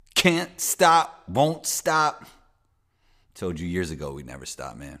Can't stop, won't stop. Told you years ago we'd never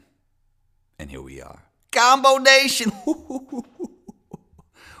stop, man. And here we are. Combo Nation.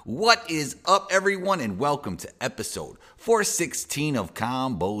 What is up, everyone? And welcome to episode 416 of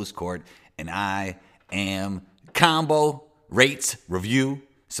Combo's Court. And I am Combo. Rates, review,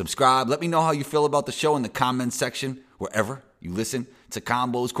 subscribe. Let me know how you feel about the show in the comments section, wherever you listen to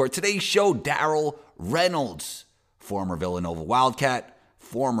Combo's Court. Today's show, Darrell Reynolds, former Villanova Wildcat,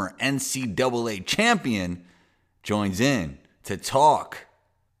 former NCAA champion, joins in to talk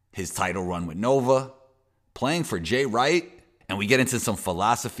his title run with Nova, playing for Jay Wright, and we get into some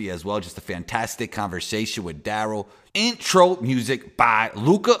philosophy as well. Just a fantastic conversation with Darrell. Intro music by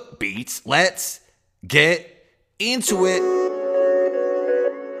Luca Beats. Let's get into it.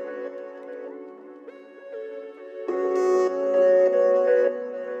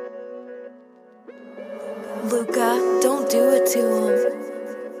 Luca, don't do it to him.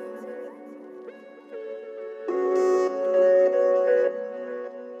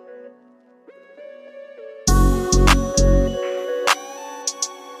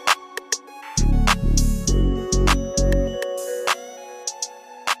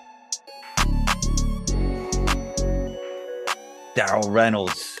 Darrell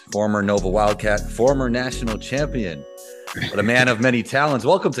Reynolds, former Nova Wildcat, former national champion, but a man of many talents.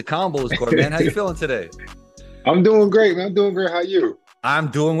 Welcome to Combo's Court, man. How you feeling today? I'm doing great, man. I'm doing great. How you? I'm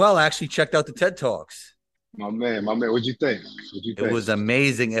doing well. I actually checked out the TED Talks. My man. What'd you think? It was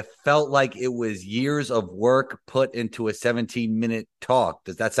amazing. It felt like it was years of work put into a 17-minute talk.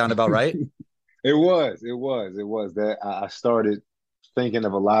 Does that sound about right? It was. That I started thinking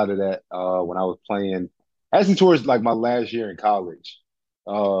of a lot of that when I was playing, actually towards like my last year in college.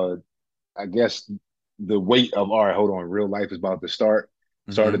 I guess the weight of, all right, hold on, real life is about to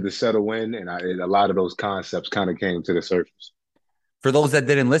started to settle in, and a lot of those concepts kind of came to the surface. For those that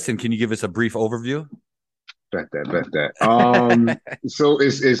didn't listen, can you give us a brief overview? Bet that. So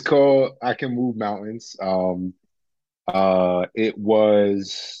it's called I Can Move Mountains. It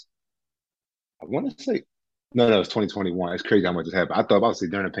was, I want to say, no, it's 2021. It's crazy how much has happened. I thought about to say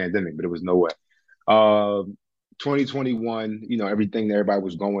during the pandemic, but it was no way. 2021, everything that everybody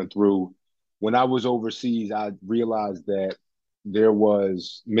was going through. When I was overseas, I realized that there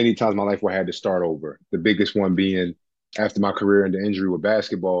was many times in my life where I had to start over. The biggest one being after my career and the injury with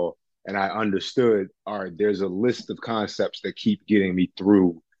basketball. And I understood, all right, there's a list of concepts that keep getting me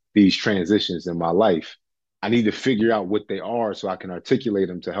through these transitions in my life. I need to figure out what they are so I can articulate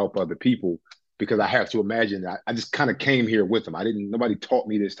them to help other people, because I have to imagine that I just kind of came here with them. Nobody taught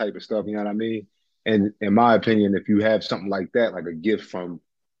me this type of stuff. You know what I mean? And in my opinion, if you have something like that, like a gift from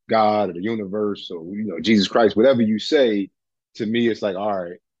God or the universe or, Jesus Christ, whatever you say, to me, it's like, all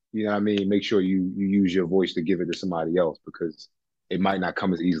right, you know what I mean? Make sure you use your voice to give it to somebody else, because it might not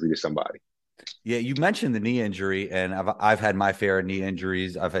come as easily to somebody. Yeah, you mentioned the knee injury, and I've had my fair of knee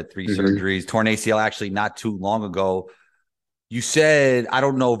injuries. I've had 3 surgeries, torn ACL actually not too long ago. You said, I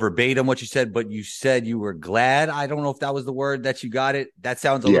don't know verbatim what you said, but you said you were glad. I don't know if that was the word that you got it. That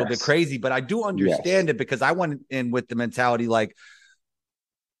sounds a little bit crazy, but I do understand it, because I went in with the mentality like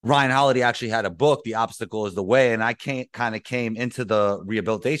Ryan Holiday actually had a book, The Obstacle is the Way, and I came into the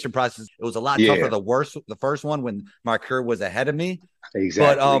rehabilitation process. It was a lot tougher the first one when my career was ahead of me.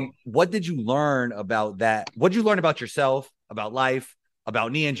 Exactly. But what did you learn about that? What did you learn about yourself, about life,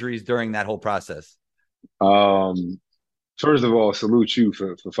 about knee injuries during that whole process? First of all, salute you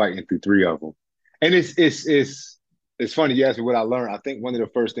for fighting through 3 of them. And it's funny you asked me what I learned. I think one of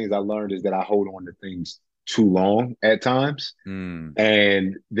the first things I learned is that I hold on to things too long at times.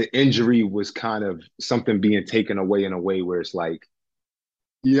 And the injury was kind of something being taken away in a way where it's like,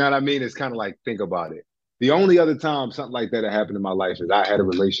 you know what I mean? It's kind of like, think about it. The only other time something like that had happened in my life is I had a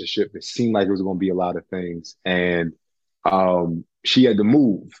relationship that seemed like it was going to be a lot of things. And she had to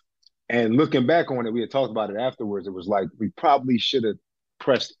move. And looking back on it, we had talked about it afterwards. It was like, we probably should have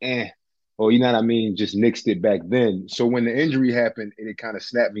pressed or, you know what I mean? Just nixed it back then. So when the injury happened, it kind of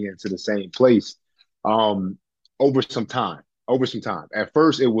snapped me into the same place over some time. At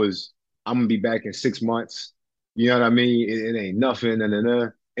first, it was, I'm going to be back in 6 months. You know what I mean? It ain't nothing.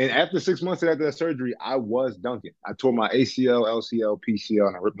 And after 6 months after that surgery, I was dunking. I tore my ACL, LCL, PCL,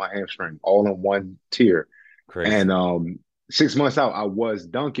 and I ripped my hamstring all in one tear. Crazy. And 6 months out, I was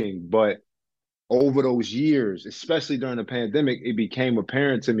dunking. But over those years, especially during the pandemic, it became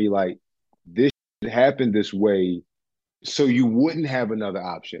apparent to me like this happened this way so you wouldn't have another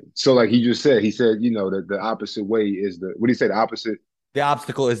option. So like he just said, the opposite way is what do you say? The opposite? The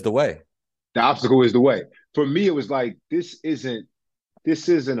obstacle is the way. The obstacle is the way. For me, it was like, this isn't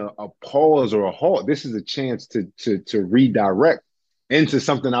a pause or a halt. This is a chance to redirect into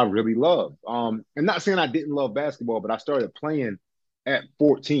something I really love. And not saying I didn't love basketball, but I started playing at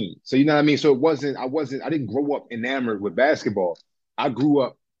 14. So you know what I mean? So I didn't grow up enamored with basketball. I grew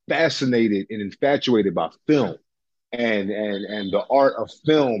up fascinated and infatuated by film and the art of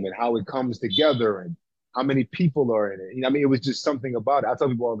film and how it comes together and how many people are in it. You know, I mean, it was just something about it. I tell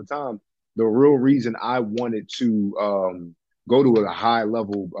people all the time, the real reason I wanted to go to a high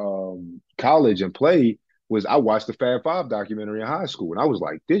level college and play was I watched the Fab Five documentary in high school, and I was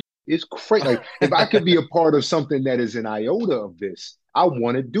like, this is crazy. Like, if I could be a part of something that is an iota of this, I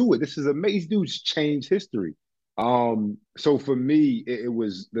want to do it. This is amazing. These dudes changed history. So for me, it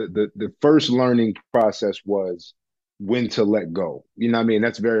was the first learning process was when to let go. You know what I mean?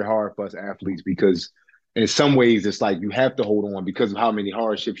 That's very hard for us athletes because in some ways it's like you have to hold on because of how many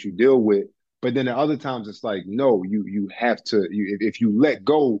hardships you deal with. But then at other times it's like, no, you have to if you let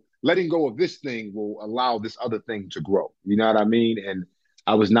go, letting go of this thing will allow this other thing to grow. You know what I mean? And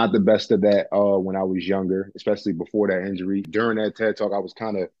I was not the best of that when I was younger, especially before that injury. During that TED talk, I was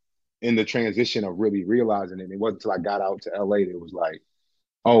kind of in the transition of really realizing it. It wasn't until I got out to LA that it was like,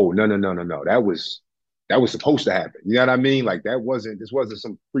 oh, no, no, no, no, no. That was supposed to happen. You know what I mean? Like this wasn't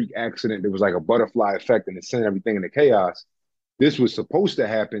some freak accident. There was like a butterfly effect and it sent everything into chaos. This was supposed to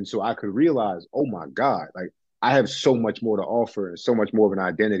happen so I could realize, oh my God, like I have so much more to offer and so much more of an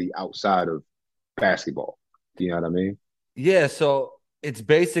identity outside of basketball. You know what I mean? Yeah, so it's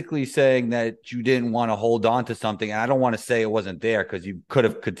basically saying that you didn't want to hold on to something. And I don't want to say it wasn't there because you could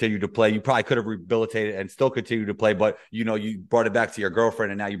have continued to play. You probably could have rehabilitated and still continued to play, but you brought it back to your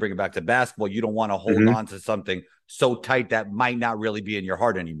girlfriend and now you bring it back to basketball. You don't want to hold Mm-hmm. on to something so tight that might not really be in your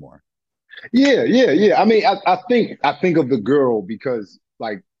heart anymore. Yeah, yeah, yeah. I mean, I think of the girl because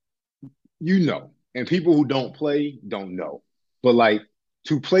like and people who don't play don't know. But like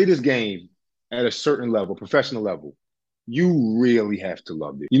to play this game at a certain level, professional level, you really have to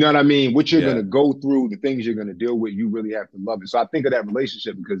love it. You know what I mean? What you're Yeah. gonna go through, the things you're gonna deal with, you really have to love it. So I think of that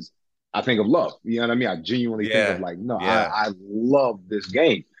relationship because I think of love. You know what I mean? I genuinely think of Yeah. like, no, Yeah. I love this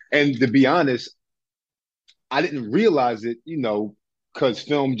game. And to be honest, I didn't realize it, because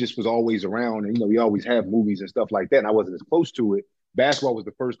film just was always around, and we always have movies and stuff like that, and I wasn't as close to it. Basketball was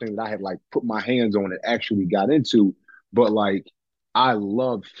the first thing that I had like put my hands on and actually got into. But like, I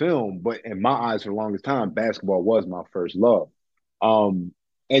loved film, but in my eyes, for the longest time, basketball was my first love. Um,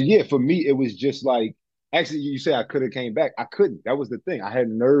 and yeah, for me, it was just like, actually, you say I could have came back. I couldn't. That was the thing. I had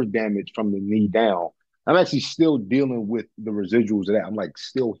nerve damage from the knee down. I'm actually still dealing with the residuals of that. I'm like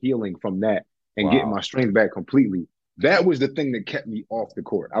still healing from that and getting my Wow. strength back completely. That was the thing that kept me off the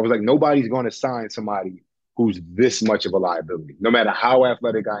court. I was like, nobody's going to sign somebody who's this much of a liability. No matter how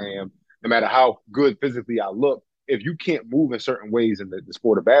athletic I am, no matter how good physically I look, if you can't move in certain ways in the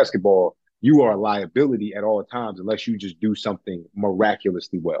sport of basketball, you are a liability at all times unless you just do something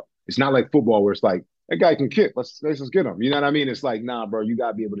miraculously well. It's not like football where it's like, that guy can kick. Let's get him. You know what I mean? It's like, nah, bro, you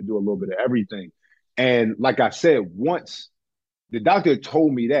gotta be able to do a little bit of everything. And like I said, once the doctor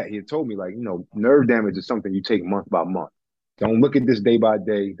told me that. He had told me, like, nerve damage is something you take month by month. Don't look at this day by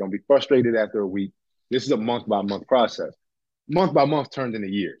day. Don't be frustrated after a week. This is a month by month process. Month by month turned into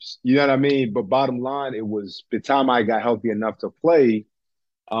years. You know what I mean? But bottom line, it was the time I got healthy enough to play.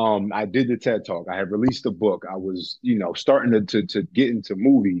 I did the TED Talk. I had released a book. I was, starting to get into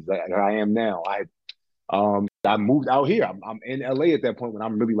movies like I am now. I moved out here. I'm in LA at that point when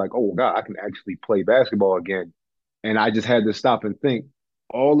I'm really like, oh God, I can actually play basketball again. And I just had to stop and think.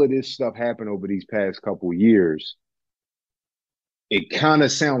 All of this stuff happened over these past couple years. It kind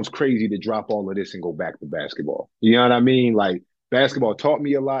of sounds crazy to drop all of this and go back to basketball. You know what I mean? Like basketball taught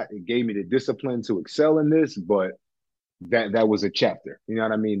me a lot. It gave me the discipline to excel in this, but that was a chapter. You know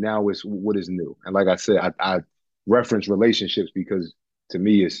what I mean? Now it's what is new. And like I said, I reference relationships because to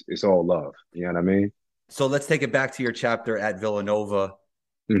me it's all love. You know what I mean? So let's take it back to your chapter at Villanova.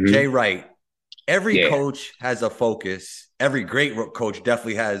 Jay Mm-hmm. Wright, every Yeah. coach has a focus. Every great coach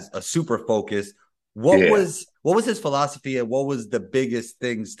definitely has a super focus. What Yeah. was his philosophy and what was the biggest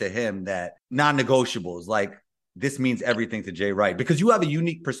things to him that non-negotiables? Like this means everything to Jay Wright because you have a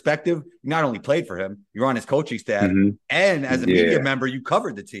unique perspective. You not only played for him, you're on his coaching staff, Mm-hmm. and as a media Yeah. member, you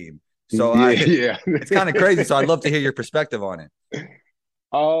covered the team. So Yeah. it's kind of crazy. Yeah. So I'd love to hear your perspective on it.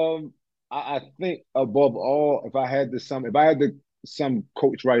 Um, I think above all, if I had to sum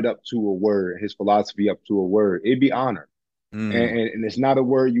Coach right up to a word, his philosophy up to a word, it'd be honor. And, Mm, and it's not a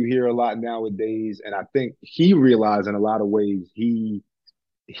word you hear a lot nowadays. And I think he realized in a lot of ways he's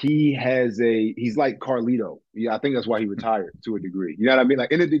like Carlito. Yeah, I think that's why he retired to a degree. You know what I mean?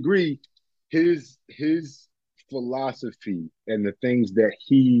 Like in a degree, his philosophy and the things that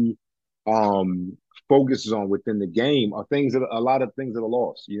he focuses on within the game are things that a lot of things that are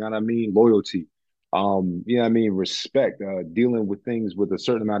lost. You know what I mean? Loyalty, you know what I mean? Respect, dealing with things with a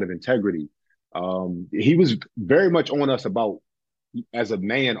certain amount of integrity. He was very much on us about as a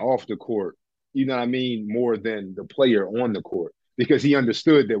man off the court, you know what I mean, more than the player on the court, because he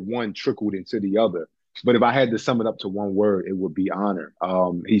understood that one trickled into the other. But if I had to sum it up to one word, it would be honor.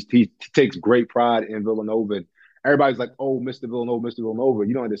 He takes great pride in Villanova. And everybody's like, "Oh, Mr. Villanova, Mr. Villanova."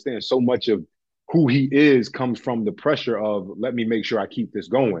 You don't understand. So much of who he is comes from the pressure of let me make sure I keep this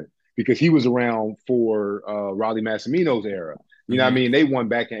going, because he was around for Raleigh Massimino's era. You know what I Mm-hmm. mean? They won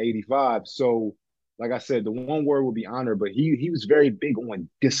back in '85, so like I said, the one word would be honor, but he was very big on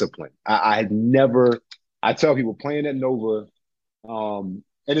discipline. I had never, I tell people playing at Nova, and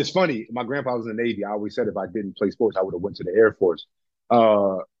it's funny, my grandpa was in the Navy. I always said if I didn't play sports, I would have went to the Air Force.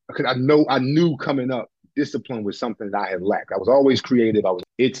 Because I knew coming up, discipline was something that I had lacked. I was always creative.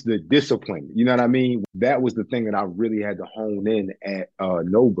 It's the discipline. You know what I mean? That was the thing that I really had to hone in at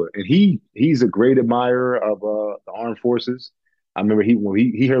Nova. And he's a great admirer of the armed forces. I remember when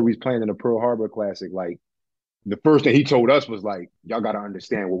he heard we was playing in the Pearl Harbor Classic, like the first thing he told us was like, y'all got to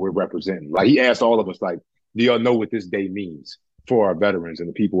understand what we're representing. Like he asked all of us, like, do y'all know what this day means for our veterans and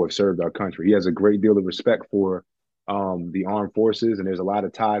the people who have served our country? He has a great deal of respect for the armed forces, and there's a lot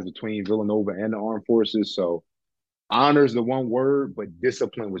of ties between Villanova and the armed forces. So honor is the one word, but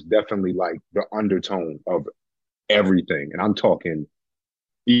discipline was definitely like the undertone of everything. And I'm talking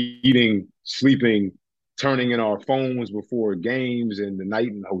eating, sleeping, turning in our phones before games and the night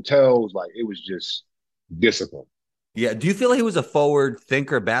in hotels. Like it was just discipline. Yeah. Do you feel he was a forward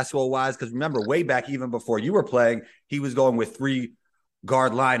thinker basketball wise? Because remember, way back, even before you were playing, he was going with 3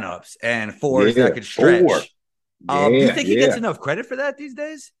 guard lineups and fours Yeah, that could four. stretch. Do you Yeah, think he gets yeah. enough credit for that these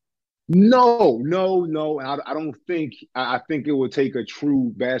days? No, no, no. I don't think, I think it would take a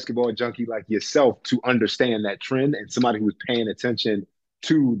true basketball junkie like yourself to understand that trend and somebody who was paying attention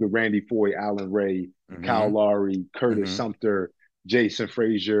to the Randy Foye, Allen Ray, Kyle Mm-hmm. Lowry, Curtis Mm-hmm. Sumter, Jason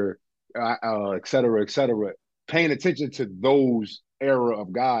Frazier, et cetera, et cetera. Paying attention to those era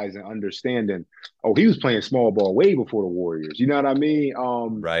of guys and understanding, oh, he was playing small ball way before the Warriors. You know what I mean?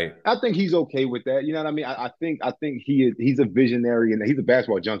 Right. I think he's okay with that. You know what I mean? I think he's a visionary and he's a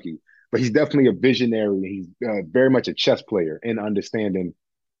basketball junkie, but he's definitely a visionary. He's very much a chess player in understanding.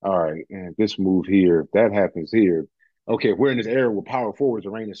 All right, and this move here, that happens here. Okay, if we're in this era where power forwards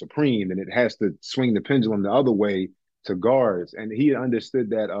are reigning supreme, and it has to swing the pendulum the other way to guards, and he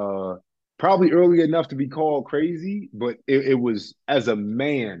understood that probably early enough to be called crazy, but it was as a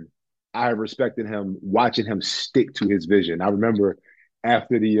man, I respected him watching him stick to his vision. I remember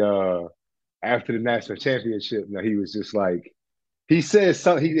after the national championship, you know, he was just like he said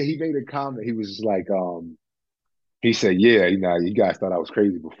something. He made a comment. He was just like, he said, "Yeah, you know, you guys thought I was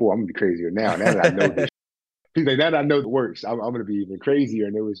crazy before. I'm gonna be crazier now. Now that I know this, he's like, now that I know it works, I'm gonna be even crazier."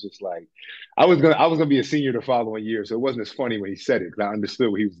 And it was just like, I was gonna be a senior the following year, so it wasn't as funny when he said it because I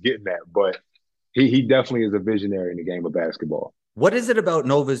understood what he was getting at. But he definitely is a visionary in the game of basketball. What is it about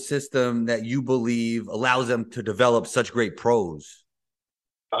Nova's system that you believe allows them to develop such great pros?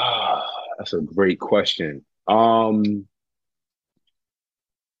 Ah, that's a great question.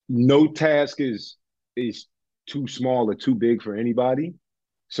 No task is too small or too big for anybody.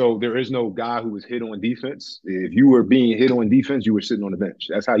 So there is no guy who was hit on defense. If you were being hit on defense, you were sitting on the bench.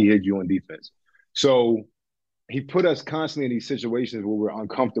 That's how he hit you on defense. So he put us constantly in these situations where we're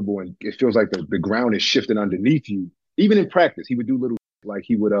uncomfortable and it feels like the ground is shifting underneath you. Even in practice, he would do little like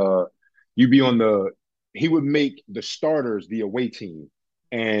he would you be on the he would make the starters the away team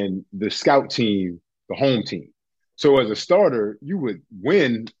and the scout team the home team. So as a starter, you would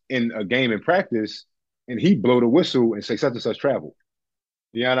win in a game in practice and he'd blow the whistle and say such and such travel.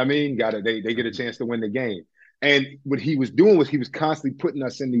 You know what I mean? Got it. They get a chance to win the game. And what he was doing was he was constantly putting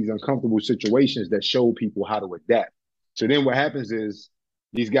us in these uncomfortable situations that show people how to adapt. So then what happens is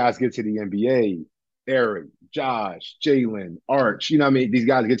these guys get to the NBA, Eric, Josh, Jalen, Arch, you know what I mean? These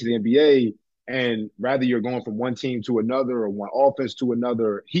guys get to the NBA, and rather you're going from one team to another or one offense to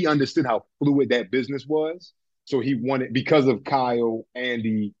another, he understood how fluid that business was. So he wanted, because of Kyle,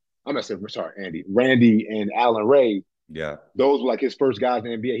 Andy, I'm not saying, sorry, Andy, Randy, and Allen Ray, Yeah. those were like his first guys in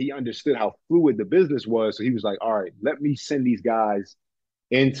the NBA. He understood how fluid the business was. So he was like, all right, let me send these guys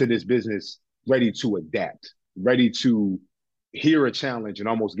into this business ready to adapt, ready to hear a challenge and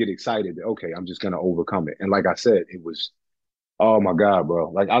almost get excited. Okay, I'm just going to overcome it. And like I said, it was, oh my God,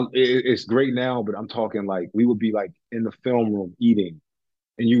 bro. Like, it's great now, but I'm talking like we would be like in the film room eating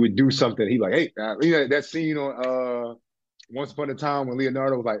and you would do something. He like, hey, you know, that scene on Once Upon a Time when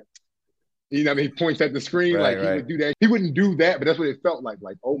Leonardo was like, You know what I mean? He points at the screen Right, like he right. would do that. He wouldn't do that, but that's what it felt like.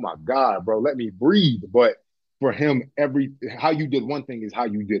 Like, oh my God, bro, let me breathe. But for him, how you did one thing is how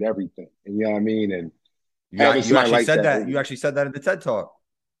you did everything. And you know what I mean? And having You somebody actually like said that, that. You actually said that in the TED Talk.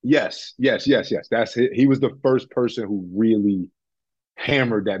 yes, yes, yes, yes. That's it. He was the first person who really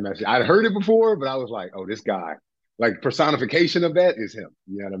hammered that message. I'd heard it before, but I was like, oh, this guy, like personification of that is him.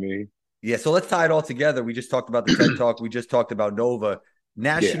 You know what I mean? Yeah, so let's tie it all together. We just talked about the TED Talk. We just talked about Nova. Yeah,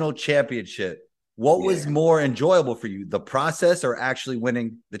 National championship. What was yeah. more enjoyable for you, the process or actually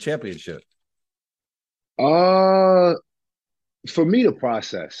winning the championship? Uh, for me, the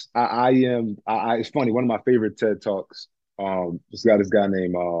process. It's funny. One of my favorite TED talks. It's got this guy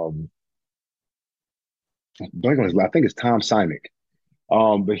named blank on his. I think it's Tom Simek.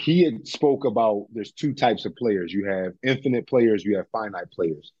 But he had spoke about there's two types of players. You have infinite players. You have finite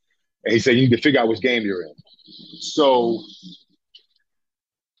players. And he said you need to figure out which game you're in. So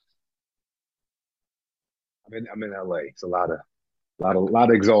I'm in LA. It's a lot of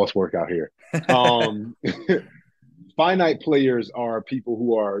exhaust work out here. Um, finite players are people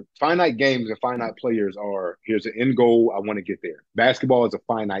who are finite games, and finite players are here's an end goal. I want to get there. Basketball is a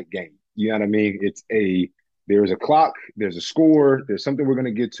finite game. You know what I mean? There's a clock, there's a score, there's something we're going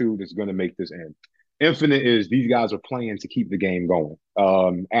to get to that's going to make this end. Infinite is these guys are playing to keep the game going.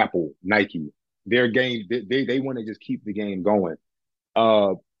 Apple, Nike, their game, they want to just keep the game going.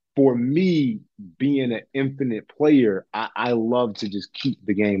 Uh, for me, being an infinite player, I love to just keep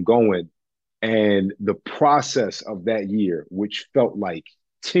the game going. And the process of that year, which felt like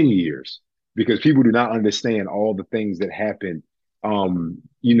 10 years, because people do not understand all the things that happened,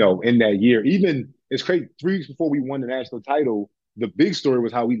 in that year. Even it's crazy, 3 weeks before we won the national title, the big story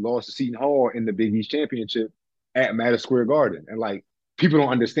was how we lost to Seton Hall in the Big East Championship at Madison Square Garden. And like, people don't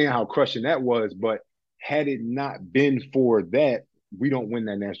understand how crushing that was. But had it not been for that, we don't win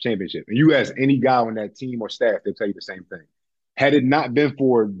that national championship. And you ask any guy on that team or staff, they'll tell you the same thing. Had it not been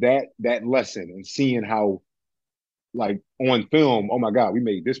for that lesson and seeing how, like on film, oh my God, we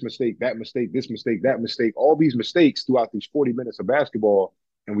made this mistake, that mistake, this mistake, that mistake, all these mistakes throughout these 40 minutes of basketball,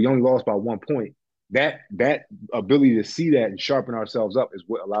 and we only lost by 1 point. That ability to see that and sharpen ourselves up is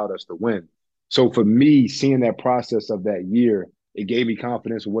what allowed us to win. So for me, seeing that process of that year, it gave me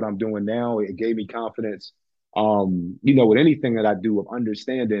confidence in what I'm doing now. It gave me confidence, with anything that I do, of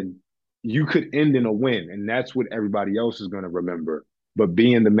understanding you could end in a win, and that's what everybody else is going to remember. But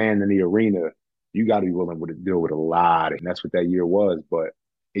being the man in the arena, you got to be willing to deal with a lot, and that's what that year was. But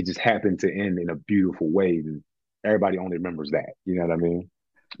it just happened to end in a beautiful way, and everybody only remembers that. You know what I mean?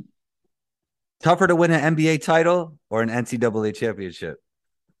 Tougher to win an NBA title or an NCAA championship?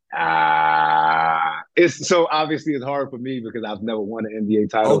 It's so obviously it's hard for me because I've never won an NBA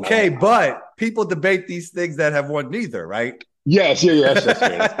title. Okay, but people debate these things that have won neither, right? Yes, yeah, that's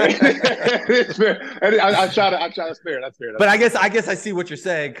fair. It's fair. And I try to spare. That's fair. But I guess I see what you're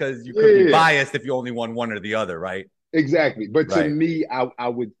saying, because you could be biased if you only won one or the other, right? Exactly. But to Right. me, I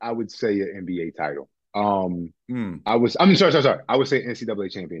would say an NBA title. I'm sorry. I would say NCAA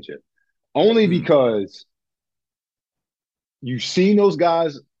championship. Only because you've seen those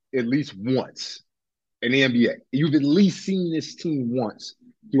guys at least once in the NBA. You've at least seen this team once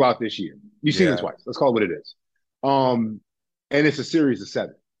throughout this year. You've seen it twice. Let's call it what it is. And it's a series of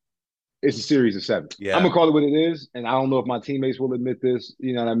 7. It's a series of 7. Yeah. I'm gonna call it what it is, and I don't know if my teammates will admit this.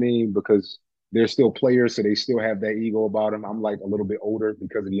 You know what I mean? Because they're still players, so they still have that ego about them. I'm like a little bit older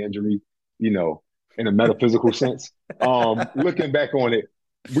because of the injury, in a metaphysical sense. Looking back on it,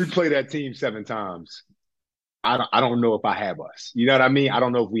 we played that team 7 times. I don't know if I have us. You know what I mean? I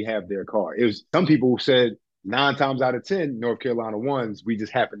don't know if we have their car. It was some people who said 9 times out of 10 North Carolina ones. We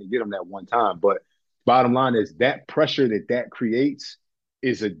just happened to get them that one time. But bottom line is that pressure that creates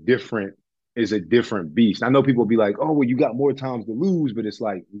is a different beast. I know people will be like, oh, well, you got more times to lose, but it's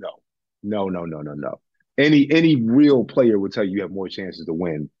like, no. Any real player will tell you have more chances to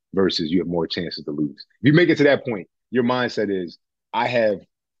win versus you have more chances to lose. If you make it to that point, your mindset is, I have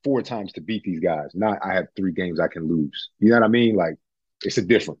 4 times to beat these guys, not I have 3 games I can lose. You know what I mean? Like, it's a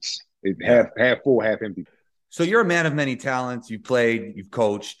difference. Half full, half empty. So you're a man of many talents. You've played, you've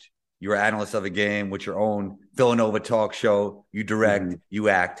coached, you're an analyst of a game with your own Villanova talk show. You direct, you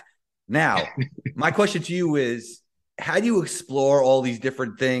act. Now, my question to you is, how do you explore all these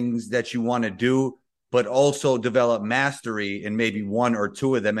different things that you want to do, but also develop mastery in maybe 1 or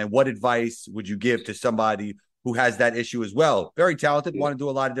 2 of them? And what advice would you give to somebody who has that issue as well? Very talented, want to do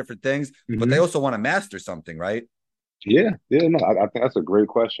a lot of different things, but they also want to master something, right? Yeah. No, I think that's a great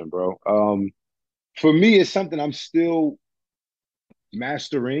question, bro. For me, it's something I'm still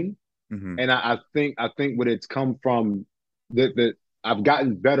mastering, and I think what it's come from, the I've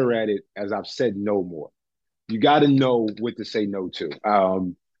gotten better at it as I've said no more. You got to know what to say no to.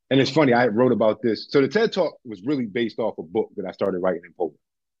 And it's funny, I wrote about this. So the TED Talk was really based off a book that I started writing in Poland.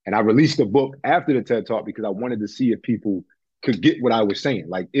 And I released the book after the TED Talk because I wanted to see if people could get what I was saying.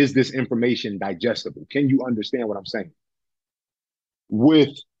 Like, is this information digestible? Can you understand what I'm saying?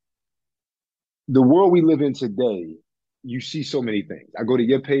 With the world we live in today, you see so many things. I go to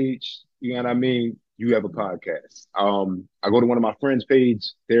your page, you know what I mean? You have a podcast. I go to one of my friends'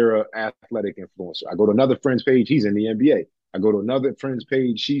 page, they're an athletic influencer. I go to another friend's page, he's in the NBA. I go to another friend's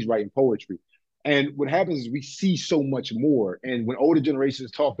page, she's writing poetry. And what happens is we see so much more. And when older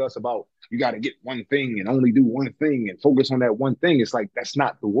generations talk to us about you got to get one thing and only do one thing and focus on that one thing, it's like that's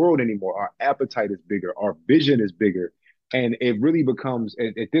not the world anymore. Our appetite is bigger, our vision is bigger. And it really becomes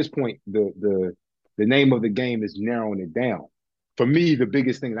at this point, the name of the game is narrowing it down. For me, the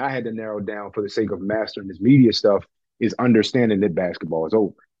biggest thing that I had to narrow down for the sake of mastering this media stuff is understanding that basketball is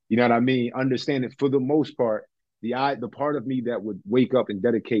over. You know what I mean? Understanding for the most part, the part of me that would wake up and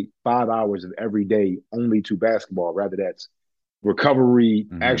dedicate 5 hours of every day only to basketball, rather that's recovery,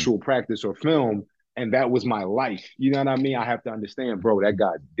 actual practice, or film, and that was my life. You know what I mean? I have to understand, bro, that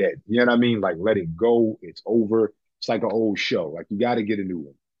guy's dead. You know what I mean? Like, let it go. It's over. It's like an old show. Like, you got to get a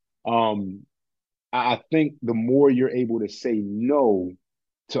new one. I think the more you're able to say no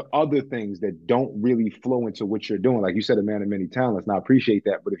to other things that don't really flow into what you're doing, like you said, a man of many talents, and I appreciate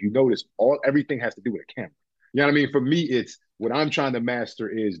that. But if you notice, everything has to do with a camera. You know what I mean? For me, it's what I'm trying to master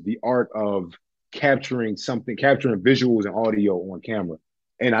is the art of capturing visuals and audio on camera.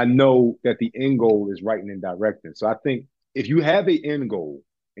 And I know that the end goal is writing and directing. So I think if you have an end goal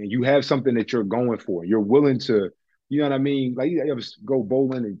and you have something that you're going for, you're willing to, you know what I mean? Like, you ever go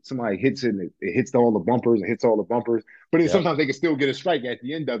bowling and somebody hits it and it hits all the bumpers and hits all the bumpers, but then sometimes they can still get a strike at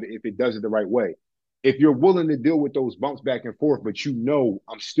the end of it if it does it the right way. If you're willing to deal with those bumps back and forth, but you know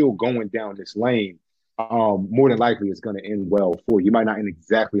I'm still going down this lane, more than likely it's going to end well for you. You might not end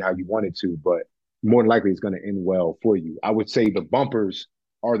exactly how you want it to, but more than likely it's going to end well for you. I would say the bumpers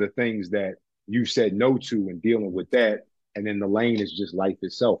are the things that you said no to and dealing with that. And then the lane is just life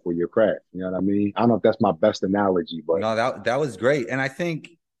itself or your craft. You know what I mean? I don't know if that's my best analogy, but no, that was great. And I think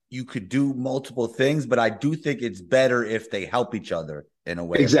you could do multiple things, but I do think it's better if they help each other in a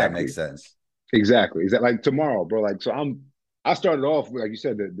way, if that makes sense. Exactly. Is that like tomorrow, bro? Like, so I started off with, like you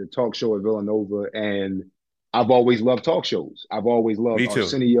said, the talk show at Villanova, and I've always loved talk shows. I've always loved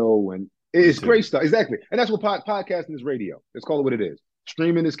Arsenio, and it's great stuff. Exactly. And that's what podcasting is radio. Let's call it what it is.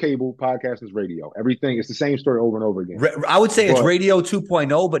 Streaming is cable, podcasting is radio. Everything, it's the same story over and over again. I would say it's radio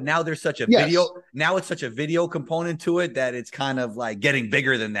 2.0, but now there's such a video. Now it's such a video component to it that it's kind of like getting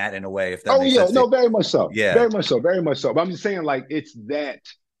bigger than that in a way. If that makes sense. No, very much so. Yeah, very much so. Very much so. But I'm just saying, like, it's that.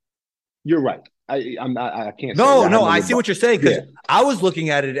 You're right. I can't. No, I see what you're saying, because I was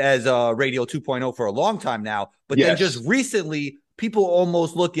looking at it as radio 2.0 for a long time now, but then just recently, people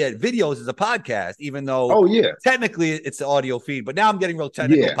almost look at videos as a podcast, even though technically it's the audio feed. But now I'm getting real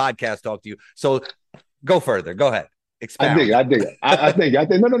technical podcast talk to you. So go further. Go ahead. Expound. I dig it. I think.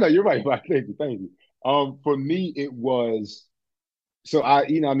 No. You're right. Thank you. For me, it was. So like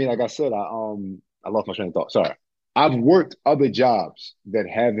I said, I lost my train of thought. Sorry. I've worked other jobs that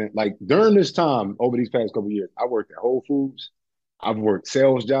haven't, like, during this time over these past couple of years, I worked at Whole Foods. I've worked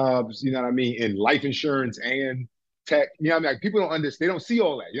sales jobs, you know what I mean, in life insurance and tech. You know what I mean? Like, people don't understand. They don't see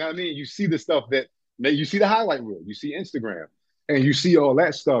all that. You know what I mean? You see the stuff you see the highlight reel, you see Instagram, and you see all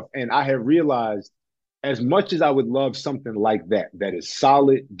that stuff. And I have realized, as much as I would love something like that is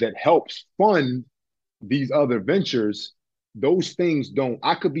solid, that helps fund these other ventures, those things don't.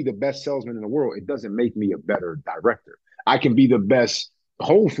 I could be the best salesman in the world. It doesn't make me a better director. I can be the best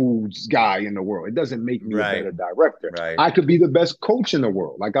Whole Foods guy in the world. It doesn't make me a better director. I could be the best coach in the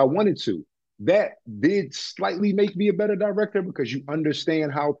world, like I wanted to. That did slightly make me a better director because you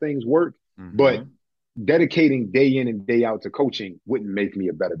understand how things work. But dedicating day in and day out to coaching wouldn't make me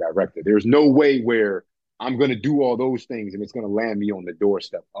a better director. There's no way where I'm going to do all those things and it's going to land me on the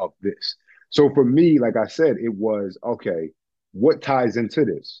doorstep of this. So for me, like I said, it was, okay, what ties into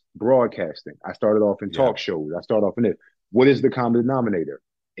this? Broadcasting. I started off in talk shows. I started off in it. What is the common denominator?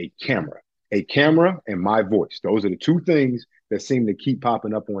 A camera and my voice. Those are the two things that seem to keep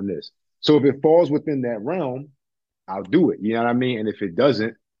popping up on this. So if it falls within that realm, I'll do it. You know what I mean? And if it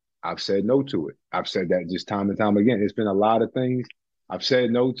doesn't, I've said no to it. I've said that just time and time again. It's been a lot of things I've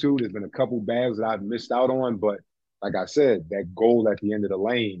said no to. There's been a couple bags that I've missed out on, but like I said, that goal at the end of the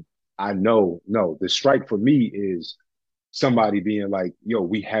lane, I know, no, the strike for me is somebody being like, yo,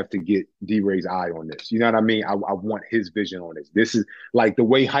 we have to get D-Ray's eye on this. You know what I mean? I want his vision on this. This is like the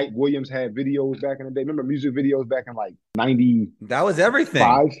way Hype Williams had videos back in the day. Remember music videos back in like 95? That was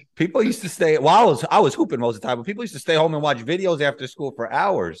everything. People used to stay, well, I was hooping most of the time, but people used to stay home and watch videos after school for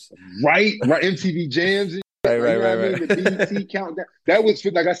hours. Right. MTV Jams. And right. The BET countdown. That was,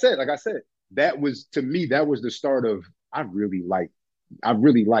 like I said, that was, to me, that was the start of, I really like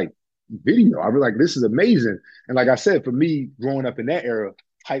video. I was like, this is amazing. And like I said, for me, growing up in that era,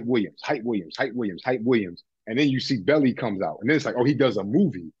 Hype Williams. And then you see Belly comes out. And then it's like, oh, he does a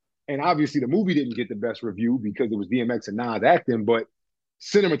movie. And obviously the movie didn't get the best review because it was DMX and Nas acting, but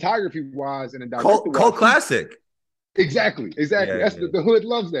cinematography wise and cult classic. Exactly. Yeah, that's the hood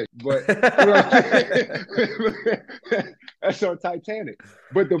loves that. But you know that's our Titanic.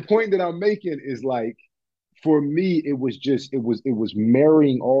 But the point that I'm making is like, for me, it was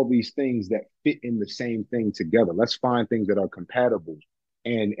marrying all these things that fit in the same thing together. Let's find things that are compatible,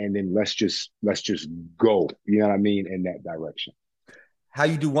 and then let's just go. You know what I mean, in that direction. How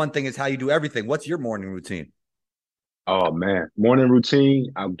you do one thing is how you do everything. What's your morning routine? Oh man, morning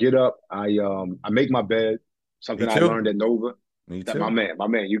routine. I'll get up. I make my bed. Something I learned at Nova. Me too. My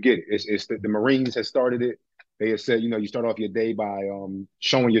man, you get it. It's the Marines has started it. They have said, you start off your day by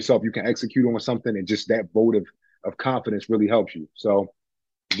showing yourself you can execute on something, and just that vote of confidence really helps you. So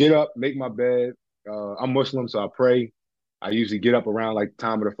get up, make my bed. I'm Muslim, so I pray. I usually get up around like the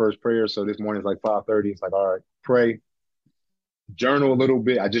time of the first prayer. So this morning it's like 5:30. It's like, all right, pray. Journal a little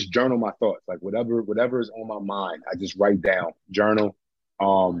bit. I just journal my thoughts, like whatever is on my mind. I just write down, journal.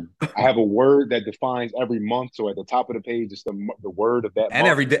 I have a word that defines every month. So at the top of the page, it's the word of that and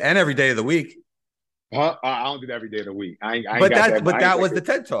month. Every day of the week. Huh? I don't do that every day of the week. That was the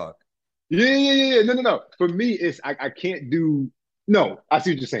TED Talk. Yeah. No. For me, it's I can't do. No, I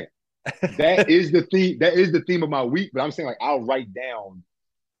see what you're saying. That is the theme. That is the theme of my week. But I'm saying like I'll write down,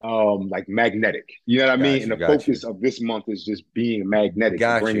 like magnetic. You know what I mean? And the focus of this month is just being magnetic,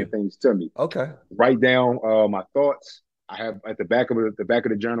 and bringing things to me. Okay. Write down my thoughts. I have at the back of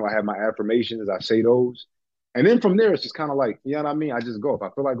the journal. I have my affirmations. I say those. And then from there, it's just kind of like, you know what I mean? I just go. If I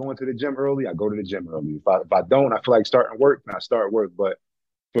feel like going to the gym early, I go to the gym early. If I don't, I feel like starting work, then I start work. But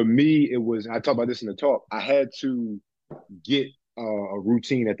for me, it was, and I talk about this in the talk, I had to get a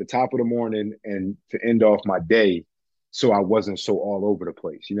routine at the top of the morning and to end off my day so I wasn't so all over the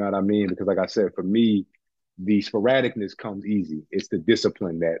place. You know what I mean? Because like I said, for me, the sporadicness comes easy. It's the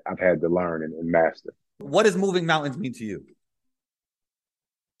discipline that I've had to learn and master. What does moving mountains mean to you?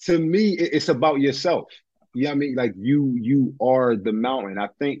 To me, it's about yourself. You know what I mean? Like you are the mountain. I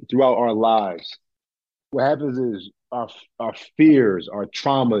think throughout our lives, what happens is our fears, our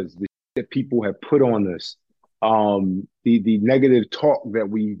traumas, the that people have put on us, the negative talk that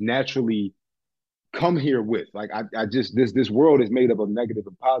we naturally come here with. Like I just this world is made up of negative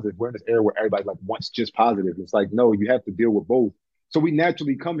and positive. We're in this era where everybody like wants just positive. It's like, no, you have to deal with both. So we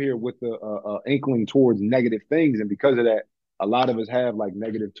naturally come here with a inkling towards negative things, and because of that, a lot of us have like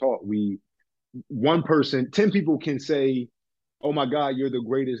negative talk. One person, 10 people can say, oh my God, you're the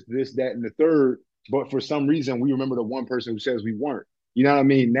greatest, this, that, and the third. But for some reason, we remember the one person who says we weren't. You know what I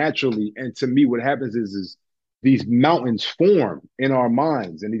mean? Naturally. And to me, what happens is these mountains form in our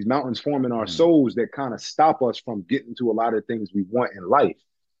minds, and these mountains form in our souls that kind of stop us from getting to a lot of things we want in life.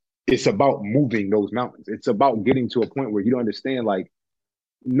 It's about moving those mountains. It's about getting to a point where you don't understand, like,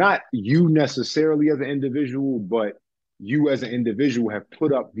 not you necessarily as an individual, but you as an individual have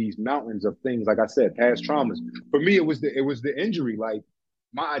put up these mountains of things, like I said, past traumas. For me, it was the injury. Like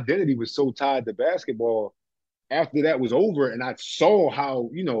my identity was so tied to basketball. After that was over, and I saw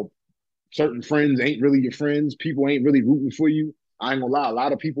how, certain friends ain't really your friends. People ain't really rooting for you. I ain't gonna lie. A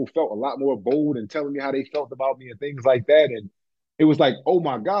lot of people felt a lot more bold and telling me how they felt about me and things like that. And it was like, oh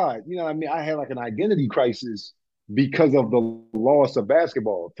my God, you know what I mean? I had like an identity crisis because of the loss of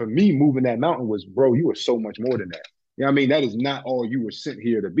basketball. For me, moving that mountain was, bro, you were so much more than that. You know what I mean? That is not all you were sent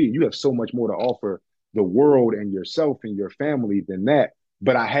here to be. You have so much more to offer the world and yourself and your family than that.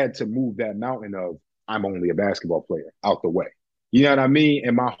 But I had to move that mountain of, I'm only a basketball player, out the way. You know what I mean?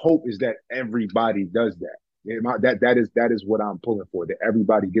 And my hope is that everybody does that. That is what I'm pulling for, that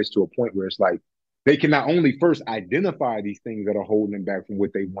everybody gets to a point where it's like they can not only first identify these things that are holding them back from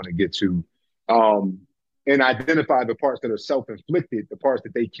what they want to get to, and identify the parts that are self-inflicted, the parts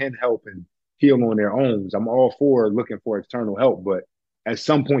that they can help and heal on their own. I'm all for looking for external help, but at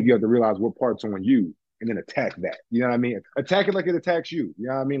some point you have to realize what part's on you and then attack that. You know what I mean? Attack it like it attacks you. You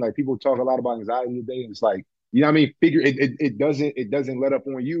know what I mean? Like people talk a lot about anxiety today, and it's like, you know what I mean? Figure it doesn't let up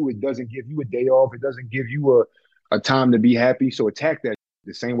on you. It doesn't give you a day off. It doesn't give you a time to be happy. So attack that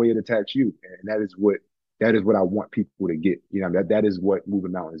the same way it attacks you. And that is what that is what I want people to get. You know, that is what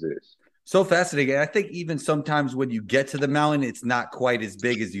moving mountains is. So fascinating. I think even sometimes when you get to the mountain, it's not quite as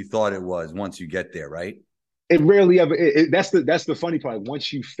big as you thought it was once you get there, right? It rarely ever. That's the funny part.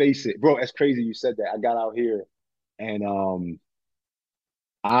 Once you face it, bro. That's crazy. You said that. I got out here, and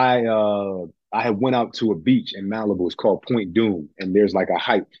I had went out to a beach in Malibu. It's called Point Doom, and there's like a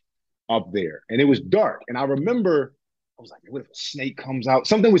hike up there, and it was dark. And I remember I was like, what if a snake comes out?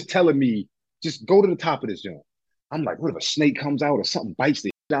 Something was telling me just go to the top of this joint. I'm like, what if a snake comes out or something bites the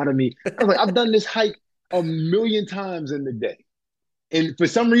shit out of me? I was like, I've done this hike a million times in the day, and for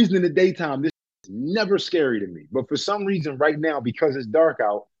some reason in the daytime, this is never scary to me. But for some reason, right now, because it's dark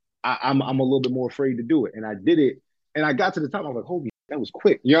out, I'm a little bit more afraid to do it. And I did it, and I got to the top. I was like, holy, that was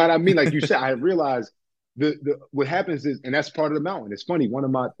quick. You know what I mean? Like you said, I realized the what happens is, and that's part of the mountain. It's funny. One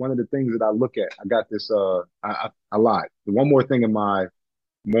of the things that I look at, I got this. I lied. The one more thing in my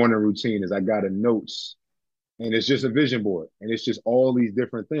morning routine is I got a notes, and it's just a vision board, and it's just all these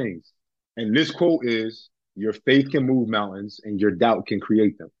different things. And this quote is, "Your faith can move mountains, and your doubt can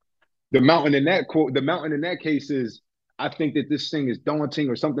create them." The mountain in that quote, the mountain in that case is, I think that this thing is daunting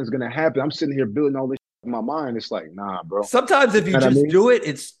or something's going to happen. I'm sitting here building all this in my mind. It's like, nah, bro. Sometimes if you just I mean? do it,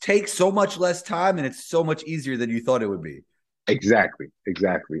 it takes so much less time and it's so much easier than you thought it would be. Exactly.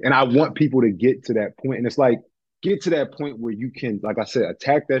 And I want people to get to that point. And it's like, get to that point where you can, like I said,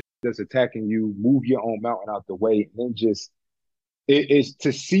 attack that that's attacking you, move your own mountain out the way, and then just it is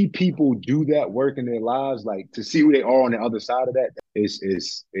to see people do that work in their lives, like to see who they are on the other side of that is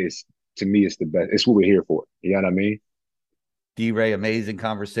to me, it's the best. It's what we're here for. You know what I mean? D-Ray, amazing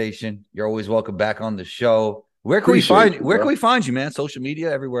conversation. You're always welcome back on the show. Where can we find you, man? Social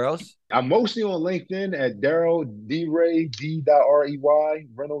media, everywhere else? I'm mostly on LinkedIn at Daryl D-Ray, D.R-E-Y,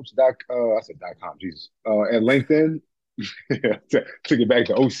 Reynolds. I said .com, Jesus. At LinkedIn, took it back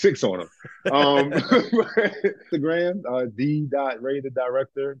to 06 on him. Instagram, D.Ray, the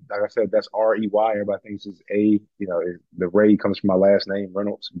director. Like I said, that's R-E-Y. Everybody thinks it's A. You know, the Ray comes from my last name,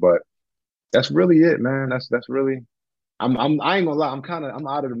 Reynolds. But that's really it, man. That's really. I ain't gonna lie. I'm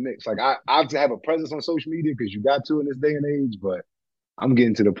out of the mix. Like I have to have a presence on social media because you got to in this day and age. But I'm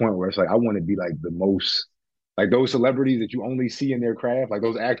getting to the point where it's like I want to be like the most, like those celebrities that you only see in their craft, like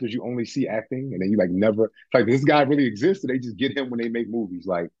those actors you only see acting, and then you like never like this guy really exists, and they just get him when they make movies.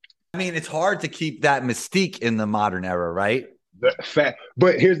 Like, I mean, it's hard to keep that mystique in the modern era, right?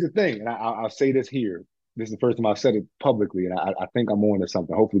 But here's the thing, and I'll say this here. This is the first time I've said it publicly, and I think I'm on to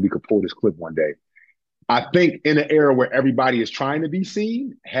something. Hopefully, we could pull this clip one day. I think in an era where everybody is trying to be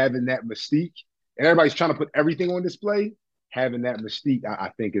seen, having that mystique, and everybody's trying to put everything on display, having that mystique,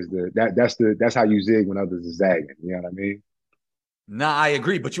 I think is that's how you zig when others are zagging. You know what I mean? Nah, I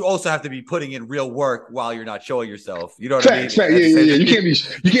agree, but you also have to be putting in real work while you're not showing yourself. You know what I mean? Yeah. You can't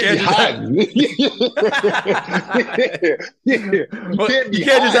be hiding. You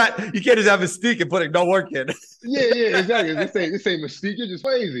can't just have mystique and putting no work in. Yeah, exactly. This ain't mystique. You're just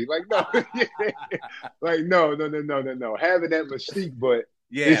lazy. Like no, like no. Having that mystique, but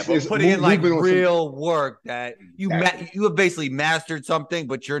but putting in like real work that you have basically mastered something,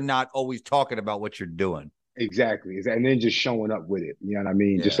 but you're not always talking about what you're doing. Exactly. And then just showing up with it. You know what I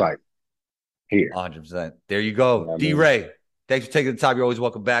mean? Yeah. Just like here. 100%. There you go. You know D-Ray, thanks for taking the time. You're always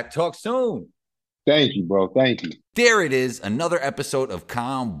welcome back. Talk soon. Thank you, bro. Thank you. There it is. Another episode of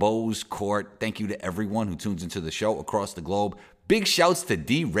Combos Court. Thank you to everyone who tunes into the show across the globe. Big shouts to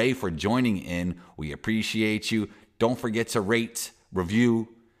D-Ray for joining in. We appreciate you. Don't forget to rate, review,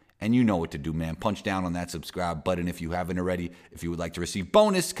 and you know what to do, man. Punch down on that subscribe button if you haven't already. If you would like to receive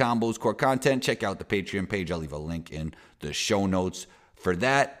bonus Combos Court content, check out the Patreon page. I'll leave a link in the show notes for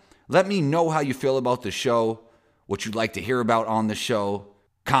that. Let me know how you feel about the show, what you'd like to hear about on the show.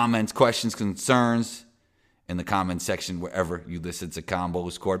 Comments, questions, concerns in the comments section wherever you listen to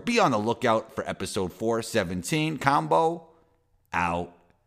Combos Court. Be on the lookout for episode 417. Combo out.